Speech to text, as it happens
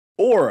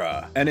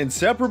Aura, an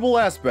inseparable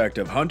aspect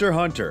of Hunter x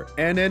Hunter,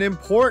 and an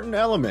important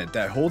element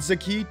that holds the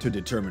key to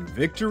determine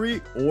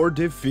victory or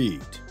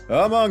defeat.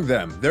 Among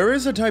them, there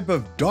is a type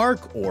of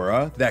dark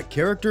aura that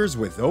characters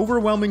with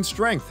overwhelming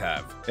strength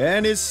have,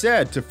 and is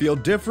said to feel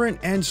different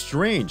and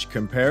strange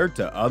compared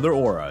to other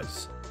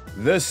auras.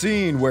 The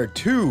scene where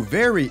two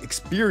very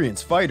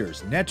experienced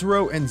fighters,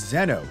 Netero and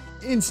Zeno,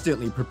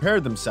 instantly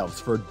prepared themselves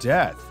for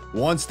death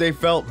once they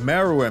felt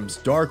Meruem's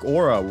dark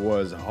aura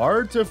was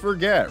hard to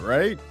forget,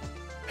 right?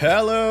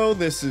 Hello,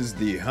 this is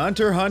the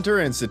Hunter x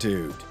Hunter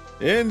Institute.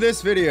 In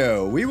this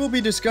video, we will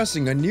be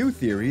discussing a new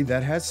theory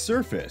that has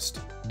surfaced.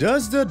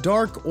 Does the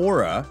dark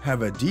aura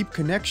have a deep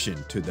connection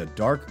to the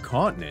dark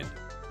continent?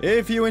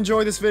 If you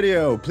enjoy this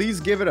video, please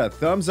give it a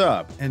thumbs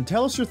up and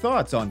tell us your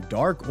thoughts on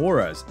dark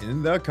auras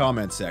in the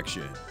comment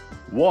section.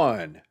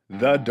 1.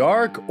 The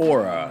Dark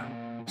Aura.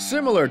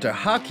 Similar to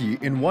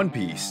Haki in One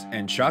Piece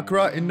and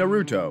Chakra in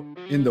Naruto,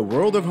 in the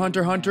world of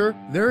Hunter x Hunter,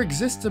 there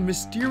exists a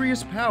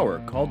mysterious power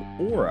called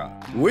Aura,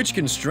 which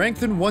can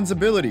strengthen one's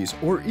abilities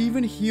or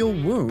even heal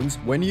wounds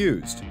when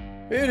used.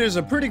 It is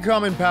a pretty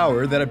common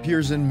power that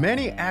appears in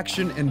many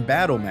action and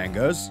battle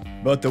mangas,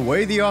 but the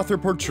way the author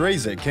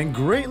portrays it can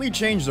greatly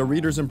change the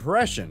reader's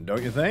impression,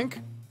 don't you think?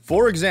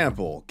 For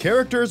example,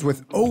 characters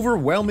with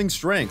overwhelming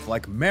strength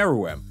like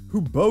Meruem,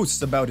 who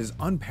boasts about his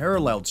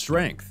unparalleled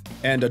strength,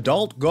 and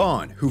Adult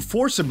Gon, who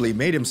forcibly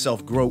made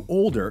himself grow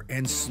older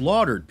and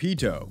slaughtered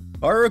Pito,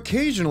 are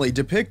occasionally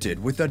depicted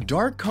with a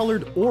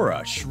dark-colored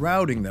aura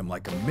shrouding them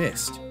like a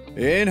mist.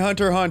 In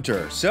Hunter x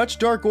Hunter, such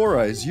dark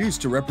aura is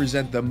used to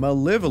represent the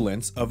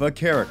malevolence of a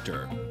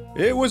character.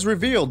 It was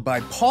revealed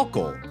by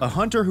Woble, a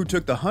hunter who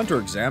took the hunter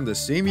exam the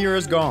same year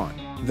as Gon,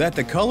 that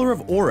the color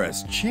of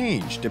auras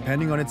changed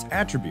depending on its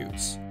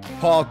attributes.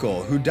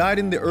 Woble, who died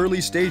in the early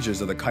stages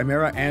of the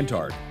Chimera Ant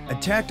arc,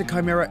 attacked a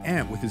Chimera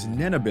Ant with his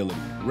Nen ability,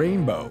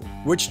 Rainbow,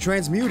 which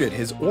transmuted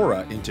his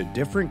aura into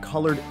different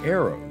colored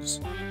arrows.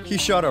 He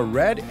shot a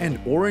red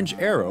and orange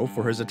arrow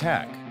for his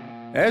attack.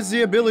 As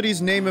the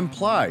ability's name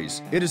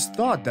implies, it is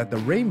thought that the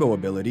Rainbow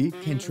ability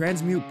can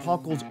transmute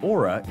Woble's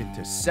aura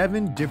into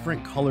 7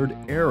 different colored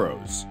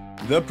arrows.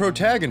 The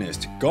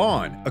protagonist,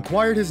 Gon,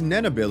 acquired his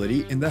Nen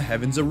ability in the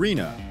Heavens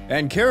Arena,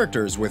 and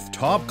characters with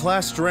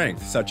top-class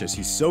strength such as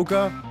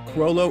Hisoka,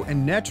 Chrollo,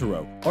 and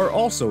Netero are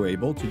also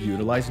able to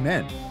utilize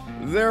Nen.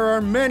 There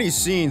are many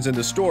scenes in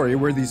the story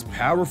where these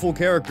powerful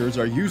characters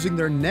are using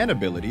their Nen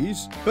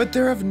abilities, but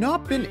there have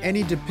not been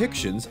any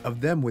depictions of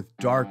them with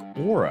dark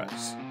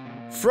auras.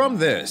 From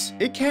this,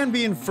 it can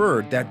be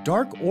inferred that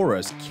dark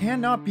auras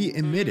cannot be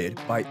emitted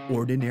by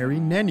ordinary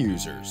Nen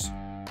users.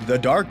 The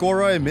dark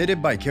aura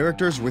emitted by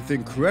characters with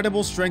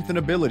incredible strength and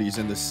abilities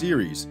in the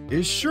series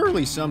is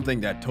surely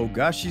something that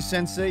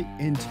Togashi-sensei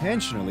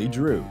intentionally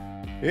drew.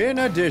 In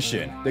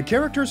addition, the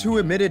characters who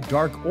emitted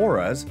dark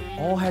auras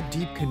all had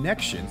deep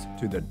connections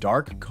to the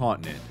dark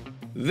continent.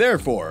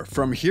 Therefore,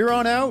 from here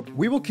on out,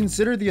 we will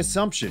consider the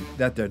assumption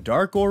that the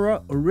dark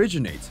aura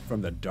originates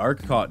from the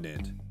dark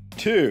continent.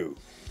 2.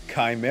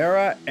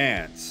 Chimera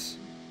Ants.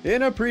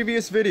 In a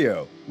previous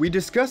video, we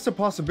discussed the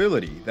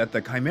possibility that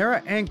the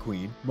Chimera Ant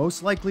Queen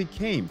most likely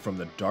came from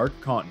the Dark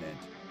Continent.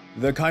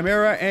 The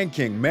Chimera Ant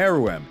King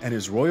Meruem and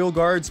his royal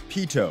guards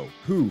Pito,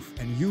 Hoof,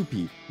 and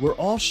Yuppie were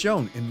all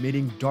shown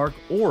emitting dark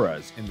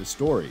auras in the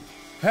story.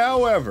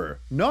 However,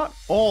 not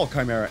all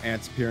Chimera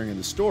Ants appearing in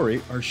the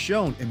story are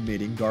shown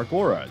emitting dark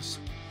auras.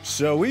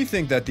 So we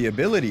think that the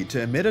ability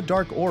to emit a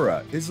dark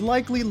aura is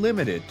likely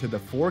limited to the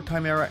 4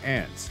 Chimera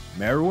Ants,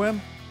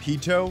 Meruem,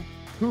 Pito,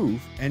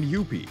 Hoof, and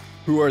Yuppie,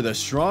 who are the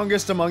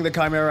strongest among the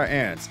Chimera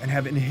Ants and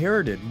have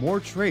inherited more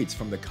traits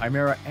from the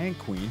Chimera Ant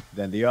Queen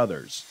than the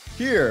others.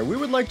 Here, we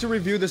would like to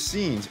review the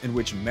scenes in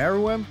which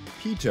Meruem,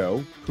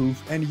 Pito,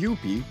 Hoof, and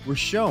Yuppie were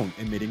shown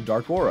emitting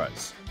dark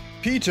auras.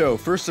 Pito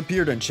first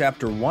appeared in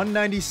chapter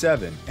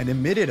 197 and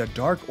emitted a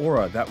dark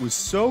aura that was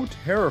so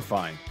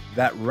terrifying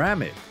that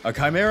Ramit, a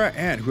Chimera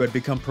Ant who had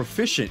become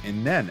proficient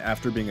in Nen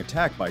after being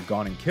attacked by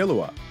Gon and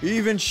Killua,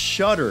 even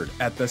shuddered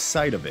at the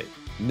sight of it.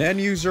 Nen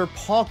user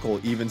Woble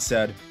even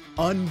said,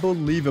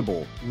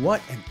 "Unbelievable,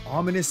 what an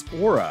ominous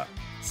aura,"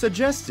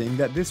 suggesting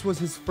that this was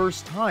his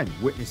first time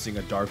witnessing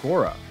a dark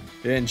aura.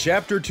 In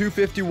chapter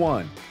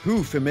 251,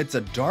 Hoof emits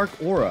a dark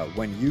aura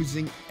when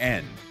using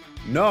N.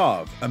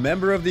 Nav, a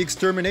member of the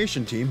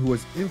extermination team who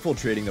was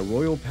infiltrating the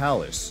royal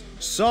palace,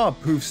 saw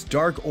Poof's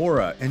dark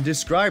aura and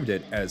described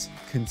it as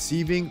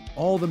conceiving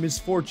all the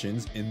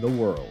misfortunes in the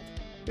world.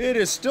 It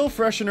is still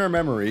fresh in our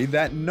memory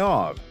that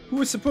Nav, who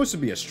was supposed to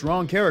be a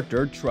strong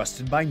character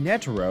trusted by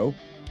Netero,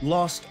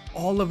 lost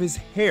all of his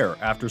hair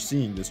after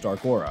seeing this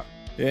dark aura.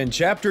 In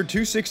chapter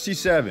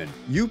 267,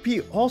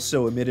 Yuppie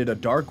also emitted a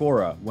dark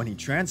aura when he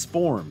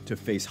transformed to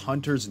face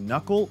Hunters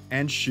Knuckle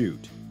and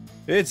Shoot.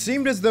 It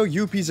seemed as though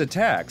Yuppie's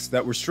attacks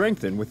that were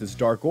strengthened with his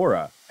dark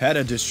aura had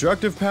a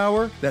destructive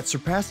power that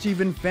surpassed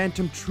even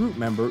Phantom Troop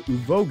member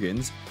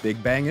Uvogen's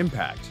Big Bang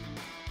Impact.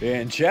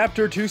 In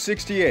chapter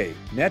 268,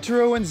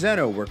 Netero and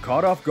Zeno were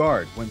caught off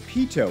guard when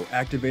Pito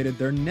activated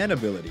their Nen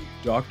ability,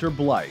 Dr.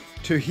 Blythe,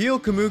 to heal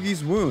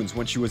Komugi's wounds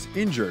when she was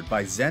injured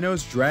by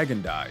Zeno's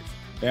Dragon Dive.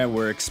 and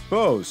were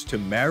exposed to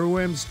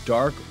Meruem's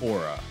dark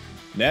aura.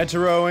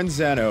 Netero and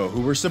Zeno,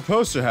 who were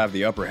supposed to have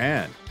the upper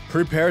hand,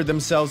 prepared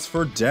themselves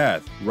for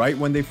death right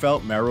when they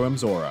felt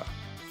Meruem's aura.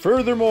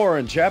 Furthermore,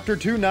 in Chapter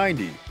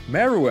 290,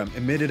 Meruem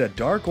emitted a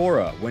dark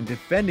aura when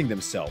defending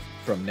themselves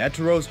from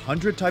Netero's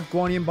 100-type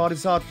Guanyin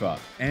Bodhisattva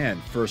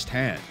and First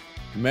Hand.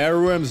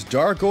 Meruem's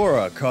dark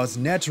aura caused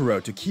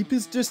Netero to keep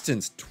his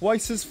distance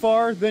twice as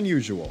far than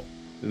usual.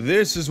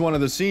 This is one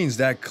of the scenes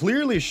that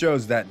clearly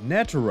shows that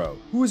Netero,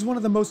 who is one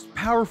of the most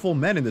powerful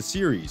men in the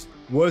series,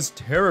 was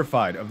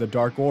terrified of the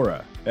dark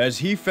aura, as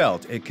he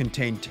felt it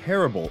contained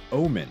terrible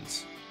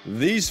omens.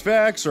 These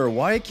facts are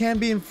why it can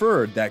be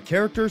inferred that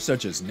characters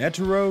such as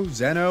Netero,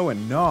 Zeno,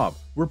 and Nob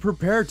were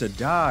prepared to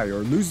die or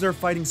lose their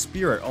fighting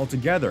spirit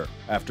altogether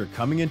after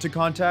coming into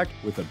contact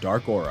with a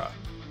dark aura.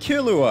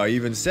 Killua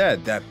even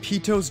said that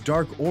Pito's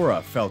dark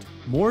aura felt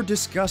more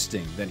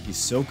disgusting than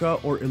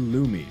Hisoka or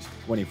Illumi's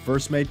when he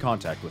first made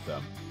contact with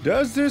them.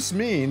 Does this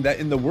mean that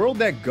in the world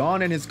that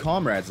Gon and his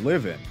comrades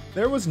live in,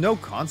 there was no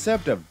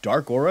concept of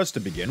dark auras to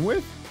begin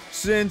with?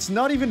 Since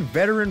not even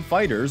veteran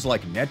fighters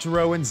like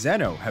Netero and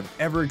Zeno have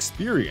ever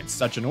experienced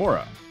such an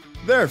aura.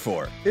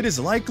 Therefore, it is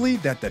likely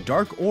that the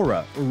dark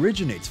aura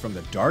originates from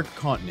the Dark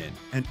Continent,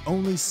 and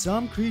only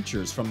some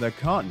creatures from the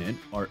continent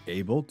are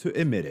able to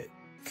emit it.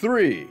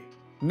 3.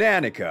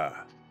 Nanika.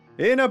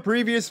 In a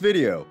previous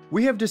video,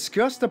 we have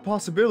discussed the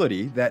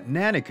possibility that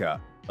Nanika,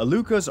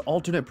 Aluka's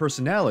alternate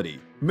personality,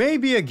 may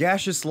be a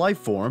gaseous life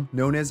form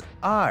known as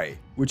I,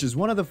 which is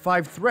one of the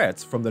 5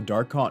 threats from the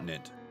Dark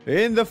Continent.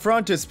 In the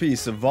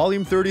frontispiece of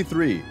Volume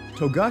 33,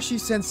 Togashi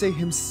Sensei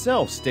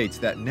himself states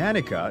that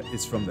Nanika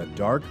is from the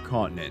Dark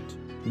Continent.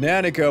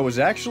 Nanika was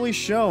actually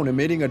shown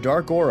emitting a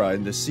dark aura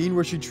in the scene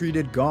where she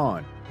treated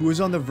Gon, who was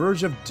on the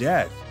verge of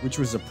death, which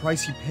was the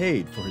price he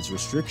paid for his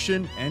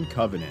restriction and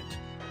covenant.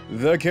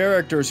 The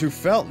characters who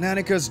felt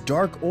Nanika's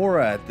dark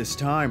aura at this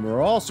time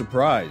were all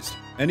surprised,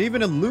 and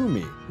even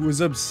Illumi, who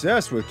was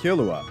obsessed with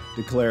Killua,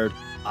 declared,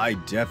 "I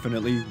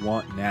definitely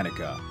want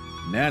Nanika.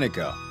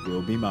 Nanika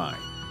will be mine."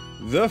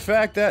 The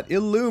fact that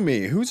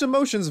Illumi, whose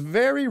emotions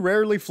very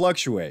rarely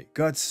fluctuate,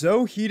 got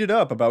so heated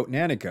up about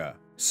Nanika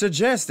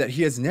suggests that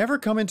he has never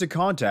come into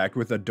contact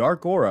with a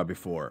dark aura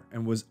before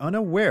and was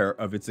unaware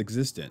of its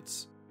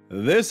existence.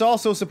 This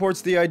also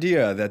supports the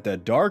idea that the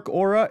dark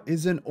aura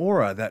is an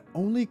aura that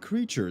only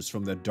creatures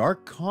from the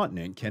Dark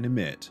Continent can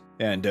emit,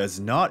 and does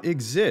not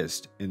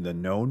exist in the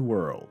known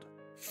world.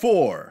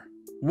 4.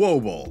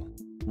 Woble.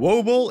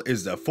 Woble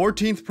is the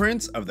 14th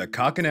prince of the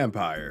Kaken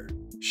Empire.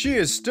 She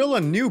is still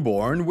a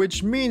newborn,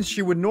 which means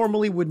she would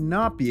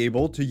not be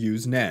able to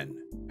use Nen.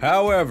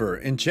 However,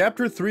 in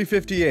Chapter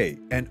 358,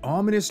 an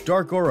ominous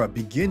dark aura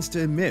begins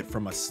to emit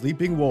from a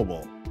sleeping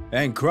Woble,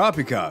 and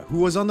Kurapika, who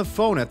was on the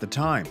phone at the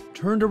time,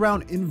 turned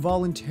around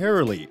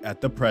involuntarily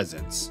at the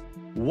presence.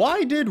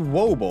 Why did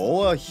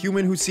Woble, a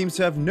human who seems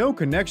to have no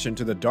connection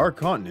to the Dark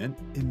Continent,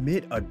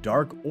 emit a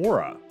dark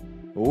aura?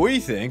 We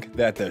think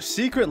that the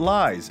secret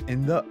lies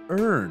in the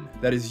urn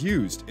that is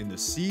used in the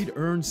Seed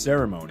Urn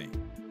ceremony.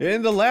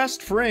 In the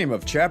last frame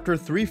of Chapter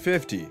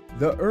 350,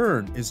 the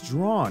urn is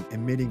drawn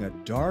emitting a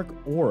dark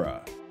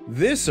aura.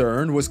 This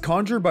urn was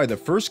conjured by the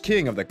first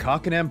king of the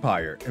Kaken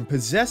Empire and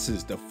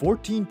possesses the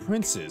 14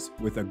 princes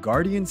with a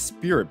guardian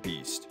spirit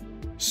beast.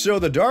 So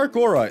the dark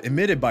aura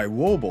emitted by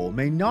Woble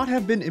may not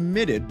have been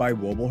emitted by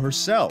Woble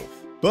herself,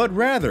 but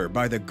rather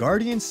by the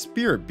guardian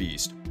spirit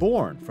beast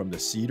born from the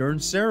Seed Urn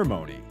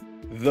ceremony.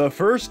 The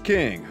first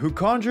king, who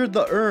conjured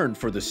the urn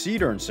for the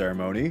Seed Urn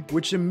ceremony,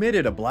 which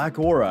emitted a black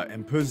aura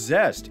and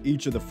possessed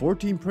each of the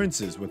 14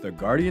 princes with a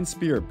guardian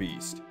spirit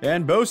beast,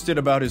 and boasted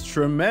about his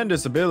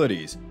tremendous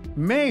abilities,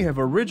 may have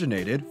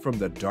originated from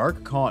the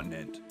Dark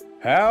Continent.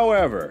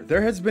 However,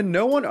 there has been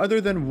no one other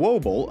than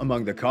Woble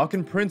among the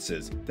Kaken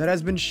princes that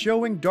has been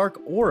showing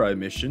dark aura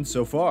emission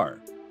so far.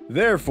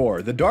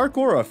 Therefore, the dark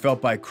aura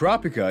felt by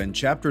Kurapika in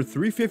Chapter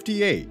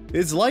 358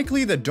 is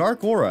likely the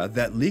dark aura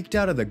that leaked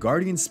out of the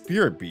Guardian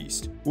Spirit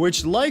Beast,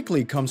 which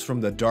likely comes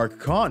from the Dark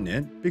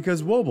Continent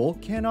because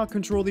Woble cannot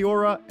control the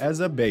aura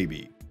as a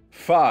baby.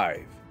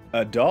 5.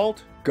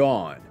 Adult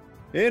Gon.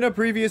 In a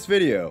previous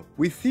video,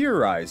 we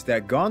theorized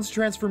that Gon's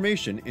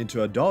transformation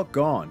into Adult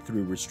Gon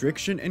through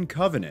Restriction and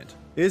Covenant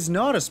is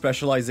not a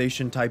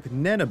specialization type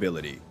Nen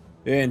ability.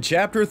 In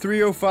Chapter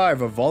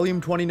 305 of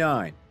Volume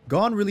 29,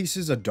 Gon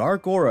releases a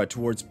dark aura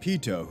towards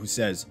Pito, who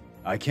says,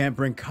 "I can't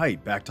bring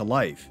Kite back to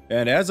life,"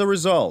 and as a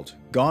result,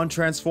 Gon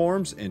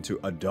transforms into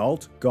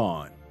Adult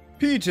Gon.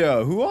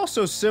 Pito, who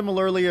also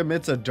similarly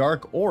emits a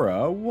dark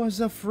aura, was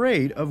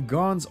afraid of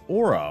Gon's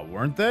aura,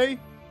 weren't they?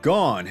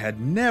 Gon had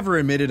never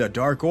emitted a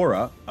dark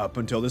aura up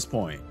until this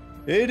point.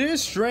 It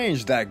is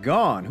strange that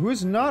Gon, who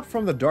is not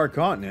from the Dark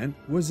Continent,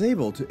 was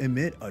able to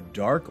emit a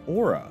dark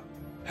aura.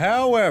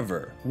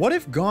 However, what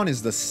if Gon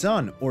is the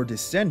son or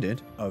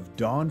descendant of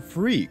Dawn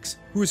Freaks,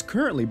 who is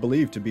currently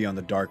believed to be on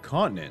the Dark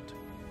Continent?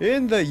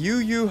 In the Yu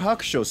Yu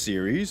Hakusho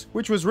series,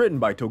 which was written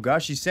by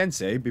Togashi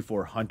Sensei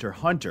before Hunter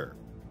x Hunter,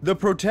 the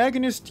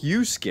protagonist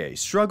Yusuke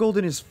struggled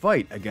in his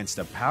fight against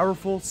a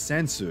powerful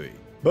Sensui.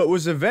 but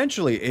was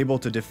eventually able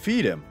to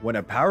defeat him when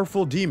a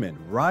powerful demon,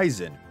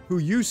 Ryzen,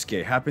 who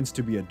Yusuke happens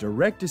to be a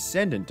direct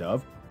descendant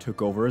of,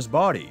 took over his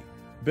body.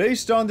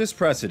 Based on this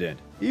precedent,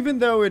 even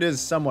though it is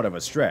somewhat of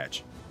a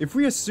stretch, if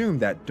we assume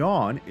that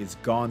Dawn is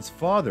Gon's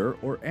father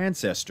or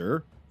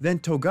ancestor, then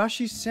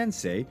Togashi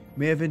sensei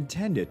may have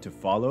intended to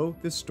follow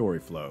the story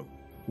flow.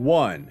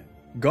 1.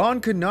 Gon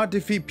could not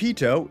defeat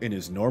Pito in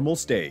his normal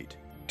state.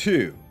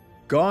 2.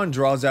 Gon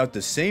draws out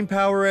the same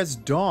power as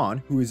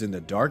Dawn, who is in the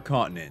Dark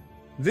Continent.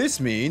 This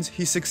means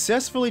he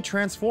successfully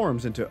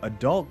transforms into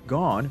adult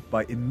Gon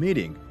by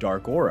emitting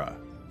Dark Aura.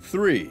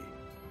 3.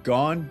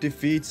 Gon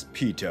defeats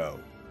Pito.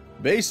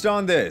 Based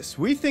on this,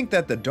 we think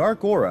that the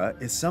Dark Aura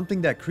is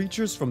something that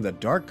creatures from the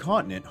Dark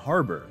Continent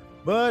harbor.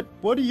 But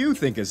what do you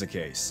think is the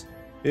case?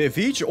 If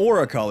each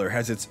aura color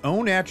has its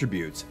own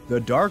attributes, the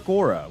Dark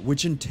Aura,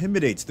 which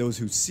intimidates those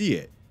who see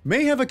it,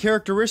 may have a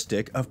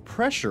characteristic of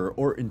pressure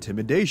or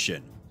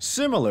intimidation,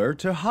 similar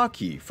to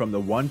Haki from the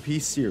One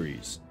Piece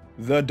series.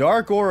 The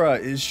Dark Aura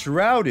is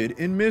shrouded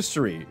in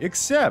mystery,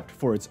 except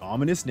for its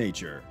ominous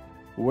nature.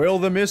 Will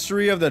the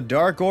mystery of the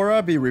Dark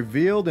Aura be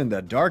revealed in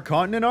the Dark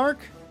Continent arc?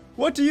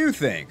 What do you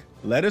think?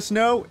 Let us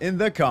know in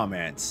the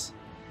comments.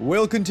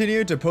 We'll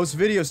continue to post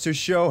videos to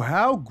show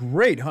how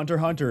great Hunter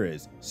x Hunter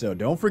is, so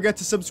don't forget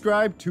to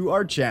subscribe to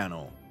our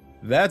channel.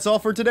 That's all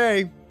for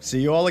today.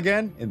 See you all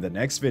again in the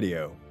next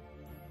video.